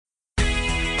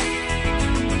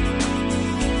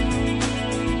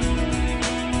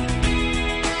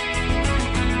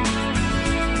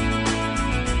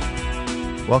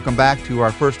Welcome back to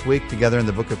our first week together in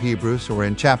the book of Hebrews. So we're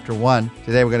in chapter 1.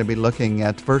 Today we're going to be looking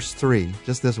at verse 3,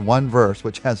 just this one verse,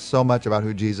 which has so much about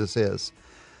who Jesus is.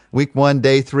 Week 1,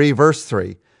 day 3, verse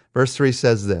 3. Verse 3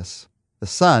 says this: "The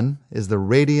Son is the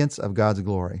radiance of God's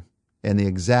glory and the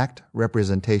exact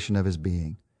representation of His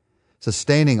being,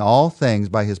 sustaining all things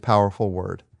by His powerful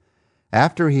word.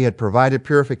 After He had provided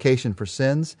purification for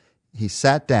sins, He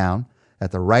sat down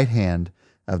at the right hand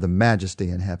of the Majesty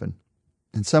in heaven."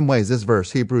 In some ways, this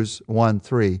verse, Hebrews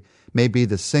 1:3, may be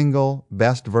the single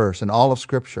best verse in all of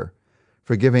Scripture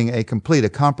for giving a complete, a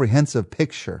comprehensive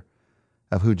picture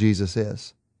of who Jesus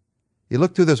is. You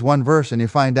look through this one verse and you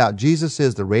find out Jesus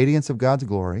is the radiance of God's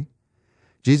glory.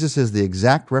 Jesus is the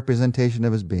exact representation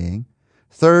of His being.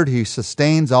 Third, He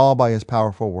sustains all by His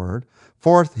powerful word.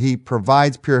 Fourth, He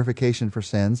provides purification for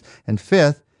sins. And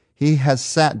fifth, He has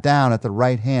sat down at the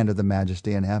right hand of the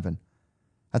Majesty in heaven.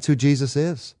 That's who Jesus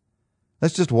is.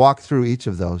 Let's just walk through each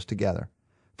of those together.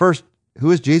 First,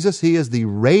 who is Jesus? He is the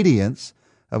radiance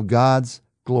of God's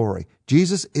glory.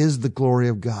 Jesus is the glory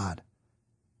of God.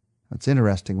 It's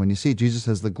interesting when you see Jesus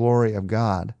as the glory of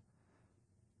God.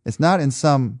 It's not in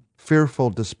some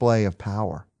fearful display of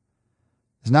power.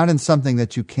 It's not in something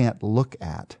that you can't look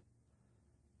at.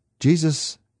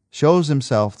 Jesus shows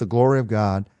Himself, the glory of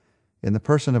God, in the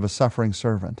person of a suffering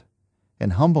servant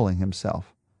and humbling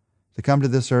Himself to come to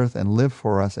this earth and live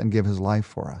for us and give His life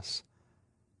for us.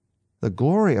 The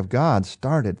glory of God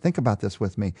started, think about this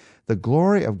with me, the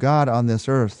glory of God on this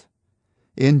earth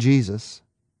in Jesus.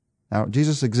 Now,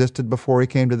 Jesus existed before He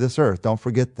came to this earth, don't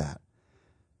forget that.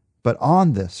 But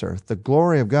on this earth, the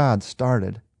glory of God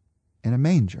started in a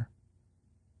manger,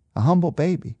 a humble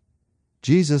baby,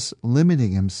 Jesus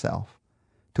limiting Himself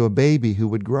to a baby who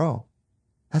would grow.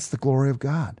 That's the glory of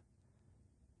God.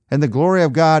 And the glory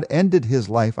of God ended His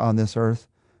life on this earth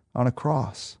on a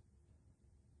cross,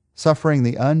 suffering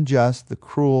the unjust, the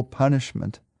cruel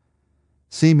punishment,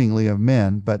 seemingly of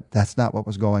men, but that's not what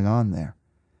was going on there.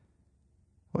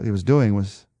 What He was doing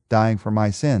was dying for my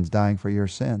sins, dying for your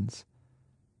sins.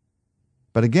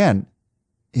 But again,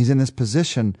 He's in this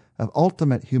position of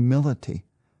ultimate humility,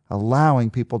 allowing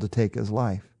people to take His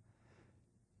life.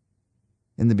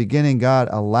 In the beginning, God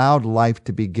allowed life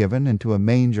to be given into a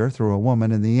manger through a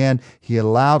woman. In the end, He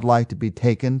allowed life to be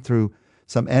taken through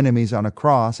some enemies on a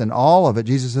cross. And all of it,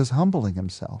 Jesus is humbling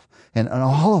Himself. And in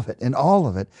all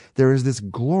of it, there is this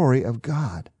glory of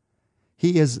God.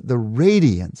 He is the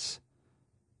radiance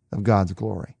of God's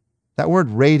glory. That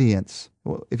word radiance,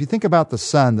 well, if you think about the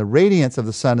sun, the radiance of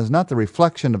the sun is not the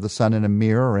reflection of the sun in a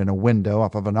mirror or in a window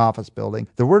off of an office building.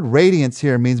 The word radiance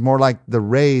here means more like the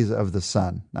rays of the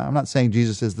sun. Now, I'm not saying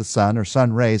Jesus is the sun or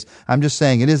sun rays. I'm just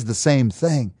saying it is the same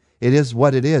thing. It is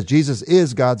what it is. Jesus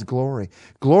is God's glory.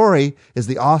 Glory is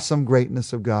the awesome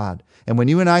greatness of God. And when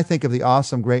you and I think of the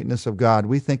awesome greatness of God,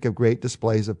 we think of great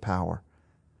displays of power.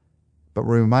 But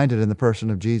we're reminded in the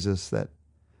person of Jesus that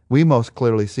we most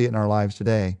clearly see it in our lives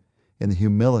today in the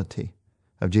humility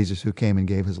of Jesus who came and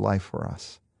gave His life for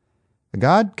us.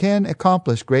 God can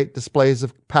accomplish great displays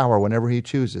of power whenever He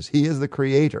chooses. He is the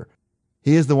Creator.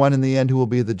 He is the one in the end who will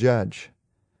be the judge.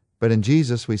 But in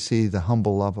Jesus we see the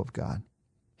humble love of God.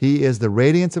 He is the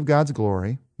radiance of God's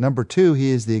glory. Number 2, He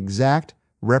is the exact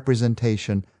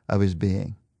representation of His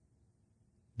being.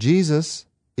 Jesus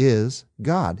is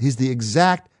God. He's the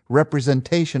exact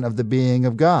representation of the being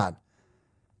of God.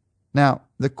 Now,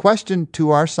 the question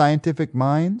to our scientific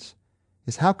minds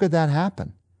is, how could that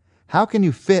happen? How can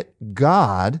you fit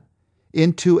God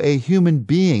into a human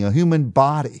being, a human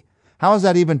body? How is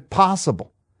that even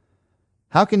possible?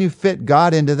 How can you fit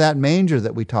God into that manger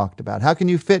that we talked about? How can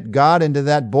you fit God into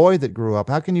that boy that grew up?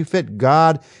 How can you fit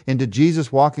God into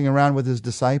Jesus walking around with His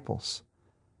disciples?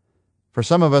 For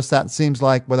some of us, that seems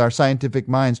like, with our scientific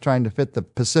minds, trying to fit the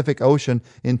Pacific Ocean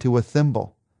into a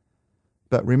thimble.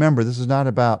 But remember, this is not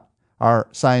about our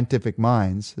scientific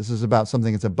minds. This is about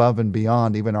something that's above and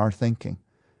beyond even our thinking.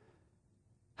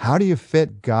 How do you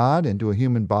fit God into a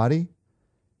human body?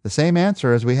 The same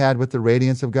answer as we had with the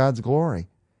radiance of God's glory.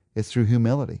 It's through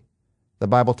humility. The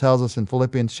Bible tells us in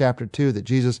Philippians chapter 2 that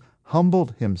Jesus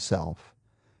humbled Himself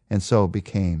and so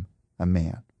became a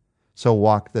man. So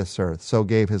walked this earth, so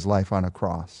gave His life on a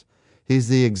cross. He's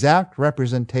the exact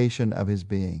representation of His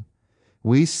being.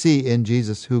 We see in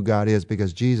Jesus who God is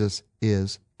because Jesus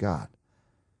is God.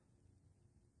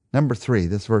 Number 3,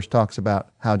 this verse talks about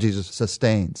how Jesus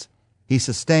sustains. He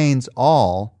sustains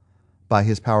all by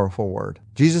His powerful word.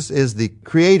 Jesus is the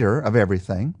creator of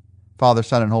everything. Father,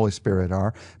 Son, and Holy Spirit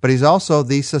are. But He's also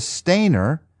the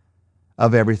sustainer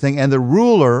of everything and the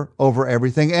ruler over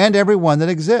everything and everyone that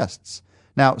exists.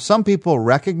 Now, some people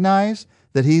recognize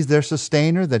that He's their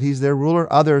sustainer, that He's their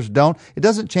ruler. Others don't. It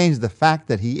doesn't change the fact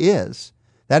that He is.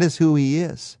 That is who He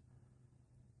is.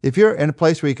 If you're in a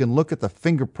place where you can look at the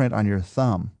fingerprint on your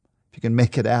thumb, if you can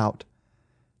make it out,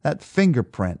 that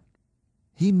fingerprint,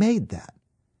 He made that.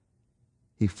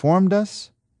 He formed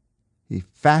us. He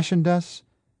fashioned us.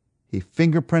 He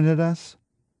fingerprinted us.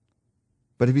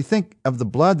 But if you think of the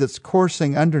blood that's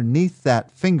coursing underneath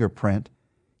that fingerprint,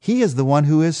 He is the one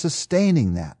who is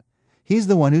sustaining that. He's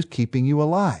the one who's keeping you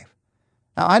alive.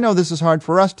 Now, I know this is hard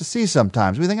for us to see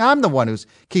sometimes. We think, I'm the one who's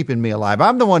keeping me alive.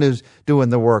 I'm the one who's doing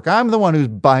the work. I'm the one who's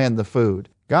buying the food.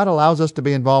 God allows us to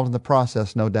be involved in the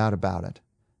process, no doubt about it.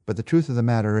 But the truth of the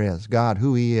matter is, God,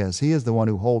 who He is the one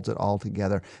who holds it all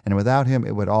together. And without Him,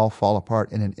 it would all fall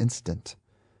apart in an instant.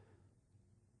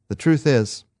 The truth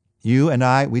is, you and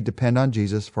I, we depend on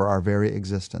Jesus for our very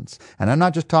existence. And I'm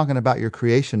not just talking about your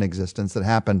creation existence that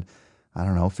happened,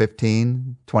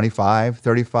 15, 25,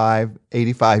 35,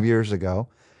 85 years ago,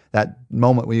 that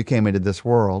moment when you came into this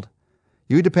world.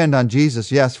 You depend on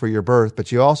Jesus, yes, for your birth,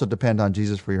 but you also depend on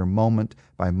Jesus for your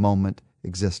moment-by-moment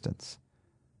existence.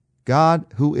 God,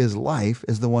 who is life,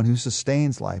 is the one who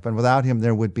sustains life, and without Him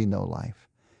there would be no life.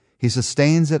 He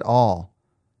sustains it all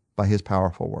by His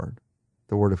powerful word,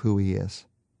 the word of who He is.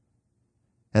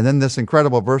 And then this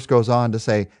incredible verse goes on to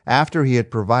say, after He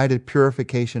had provided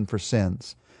purification for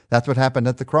sins. That's what happened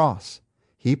at the cross.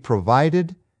 He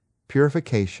provided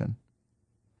purification.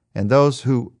 And those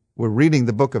who were reading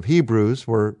the book of Hebrews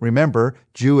were, remember,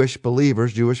 Jewish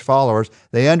believers, Jewish followers.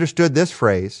 They understood this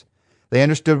phrase. They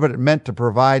understood what it meant to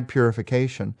provide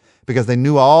purification because they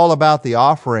knew all about the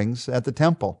offerings at the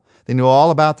temple. They knew all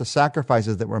about the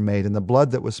sacrifices that were made and the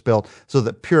blood that was spilled so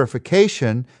that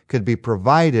purification could be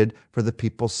provided for the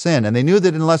people's sin. And they knew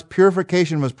that unless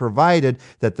purification was provided,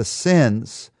 that the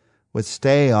sins would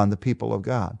stay on the people of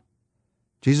God.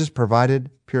 Jesus provided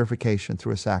purification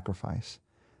through a sacrifice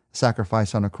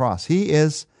on a cross. He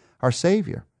is our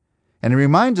Savior. And He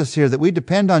reminds us here that we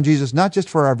depend on Jesus not just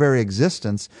for our very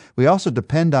existence, we also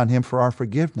depend on Him for our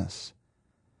forgiveness.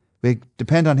 We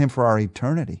depend on Him for our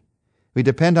eternity. We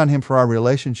depend on Him for our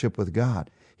relationship with God.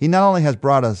 He not only has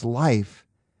brought us life,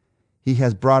 He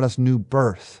has brought us new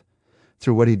birth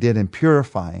through what He did in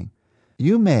purifying.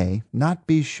 You may not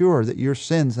be sure that your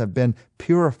sins have been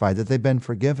purified, that they've been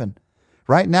forgiven.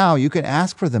 Right now, you can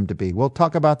ask for them to be. We'll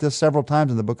talk about this several times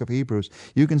in the book of Hebrews.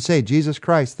 You can say, Jesus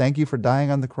Christ, thank You for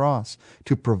dying on the cross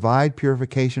to provide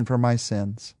purification for my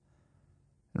sins.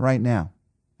 And right now,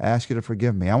 I ask You to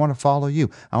forgive me. I want to follow You.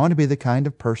 I want to be the kind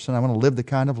of person, I want to live the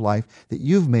kind of life that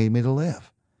You've made me to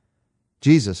live.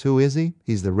 Jesus, who is He?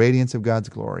 He's the radiance of God's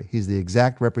glory. He's the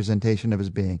exact representation of His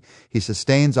being. He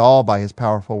sustains all by His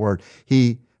powerful word.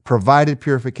 He provided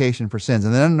purification for sins.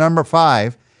 And then number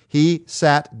 5, He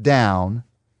sat down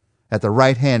at the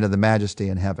right hand of the Majesty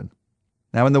in heaven.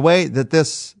 Now, in the way that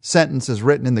this sentence is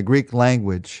written in the Greek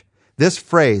language, this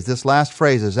last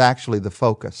phrase is actually the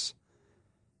focus.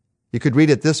 You could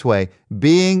read it this way,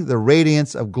 being the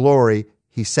radiance of glory,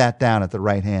 He sat down at the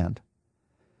right hand.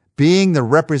 Being the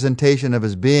representation of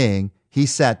His being, He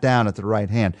sat down at the right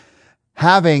hand.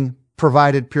 Having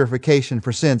provided purification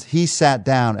for sins, He sat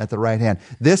down at the right hand.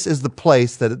 This is the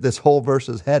place that this whole verse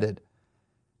is headed.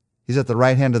 He's at the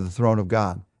right hand of the throne of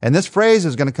God. And this phrase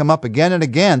is going to come up again and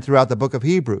again throughout the book of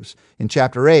Hebrews, in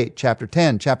chapter 8, chapter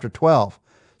 10, chapter 12.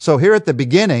 So here at the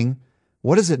beginning,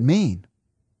 what does it mean?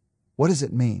 What does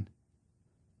it mean?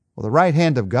 Well, the right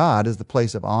hand of God is the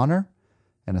place of honor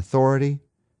and authority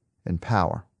and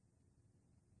power.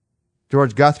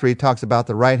 George Guthrie talks about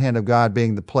the right hand of God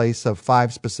being the place of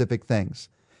 5 specific things.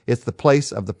 It's the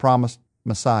place of the promised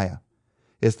Messiah.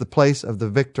 It's the place of the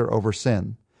victor over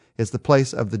sin. It's the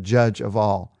place of the judge of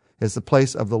all. It's the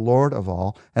place of the Lord of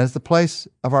all. And it's the place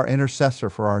of our intercessor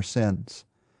for our sins.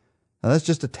 Now that's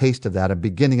just a taste of that, a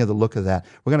beginning of the look of that.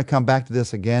 We're going to come back to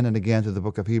this again and again through the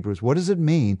book of Hebrews. What does it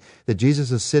mean that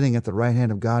Jesus is sitting at the right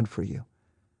hand of God for you?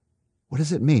 What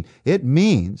does it mean? It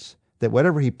means that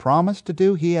whatever He promised to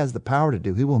do, He has the power to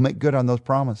do. He will make good on those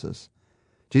promises.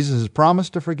 Jesus has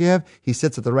promised to forgive. He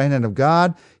sits at the right hand of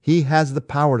God. He has the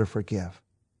power to forgive.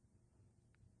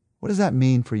 What does that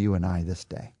mean for you and I this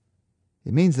day?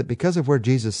 It means that because of where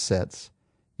Jesus sits,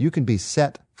 you can be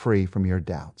set free from your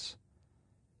doubts.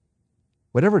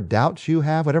 Whatever doubts you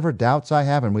have, whatever doubts I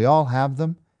have, and we all have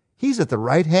them, He's at the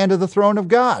right hand of the throne of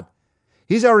God.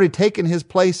 He's already taken His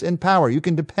place in power. You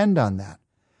can depend on that.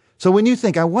 So when you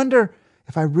think, I wonder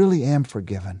if I really am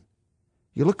forgiven,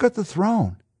 you look at the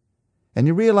throne and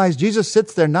you realize Jesus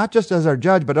sits there not just as our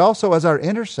judge, but also as our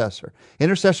intercessor.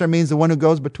 Intercessor means the one who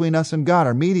goes between us and God,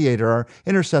 our mediator, our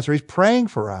intercessor. He's praying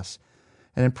for us.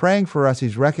 And in praying for us,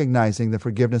 he's recognizing the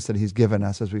forgiveness that he's given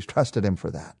us as we've trusted him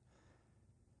for that.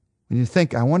 When you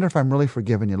think, I wonder if I'm really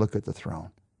forgiven, you look at the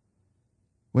throne.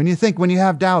 When you think, when you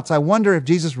have doubts, I wonder if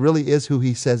Jesus really is who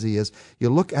he says he is, you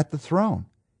look at the throne.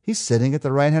 He's sitting at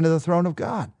the right hand of the throne of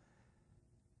God.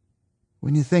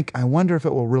 When you think, I wonder if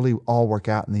it will really all work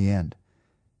out in the end,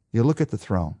 you look at the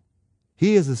throne.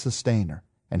 He is the sustainer,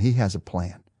 and he has a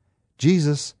plan.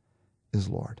 Jesus is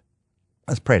Lord.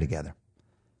 Let's pray together.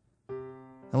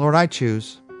 And Lord,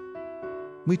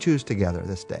 we choose together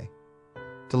this day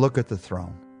to look at the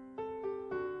throne.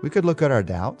 We could look at our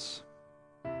doubts.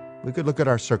 We could look at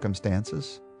our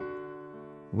circumstances.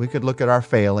 We could look at our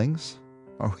failings,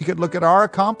 or we could look at our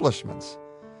accomplishments.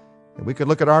 And we could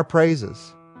look at our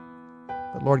praises.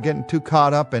 But Lord, getting too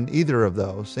caught up in either of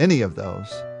those, any of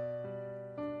those,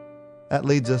 that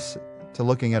leads us to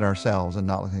looking at ourselves and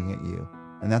not looking at you.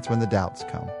 And that's when the doubts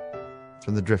come. That's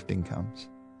when the drifting comes.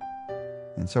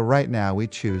 And so right now we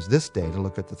choose this day to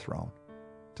look at the throne,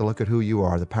 to look at who you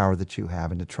are, the power that you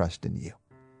have, and to trust in you.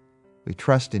 We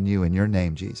trust in you in your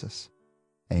name, Jesus.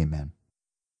 Amen.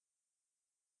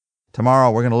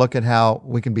 Tomorrow we're going to look at how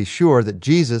we can be sure that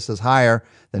Jesus is higher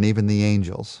than even the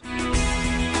angels.